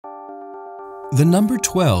The number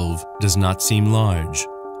 12 does not seem large,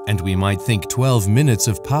 and we might think 12 minutes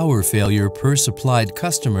of power failure per supplied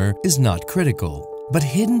customer is not critical. But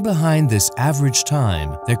hidden behind this average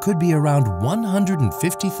time, there could be around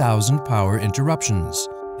 150,000 power interruptions,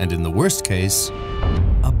 and in the worst case,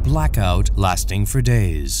 a blackout lasting for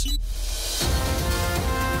days.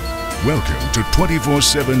 Welcome to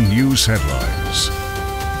 24/7 News Headlines.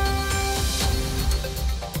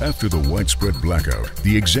 After the widespread blackout,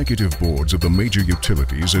 the executive boards of the major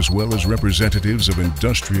utilities as well as representatives of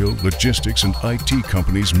industrial, logistics and IT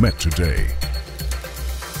companies met today.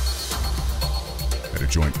 At a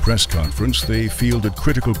joint press conference, they fielded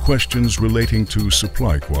critical questions relating to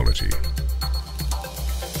supply quality.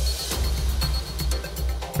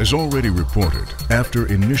 As already reported, after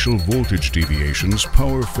initial voltage deviations,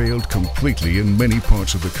 power failed completely in many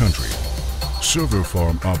parts of the country. Server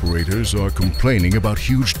farm operators are complaining about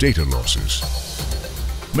huge data losses.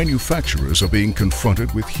 Manufacturers are being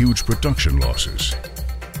confronted with huge production losses.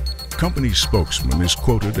 Company spokesman is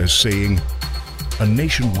quoted as saying, "A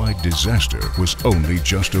nationwide disaster was only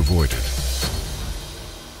just avoided."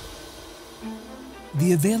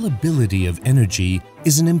 The availability of energy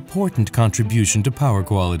is an important contribution to power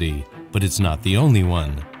quality, but it's not the only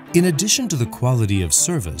one. In addition to the quality of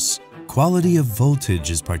service, quality of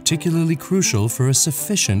voltage is particularly crucial for a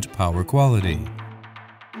sufficient power quality.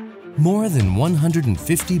 More than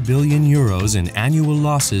 150 billion euros in annual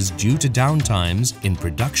losses due to downtimes in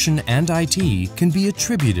production and IT can be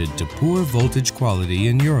attributed to poor voltage quality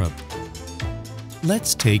in Europe.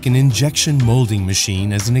 Let's take an injection molding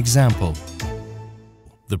machine as an example.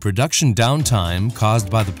 The production downtime caused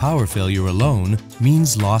by the power failure alone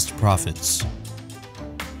means lost profits.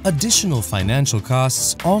 Additional financial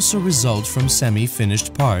costs also result from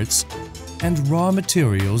semi-finished parts and raw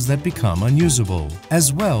materials that become unusable.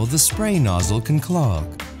 As well, the spray nozzle can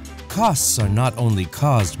clog. Costs are not only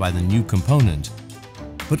caused by the new component,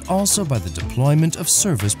 but also by the deployment of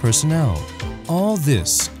service personnel. All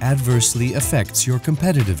this adversely affects your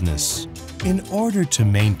competitiveness. In order to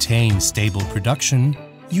maintain stable production,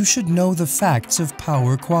 you should know the facts of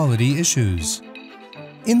power quality issues.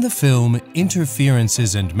 In the film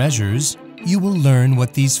Interferences and Measures, you will learn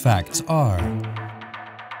what these facts are.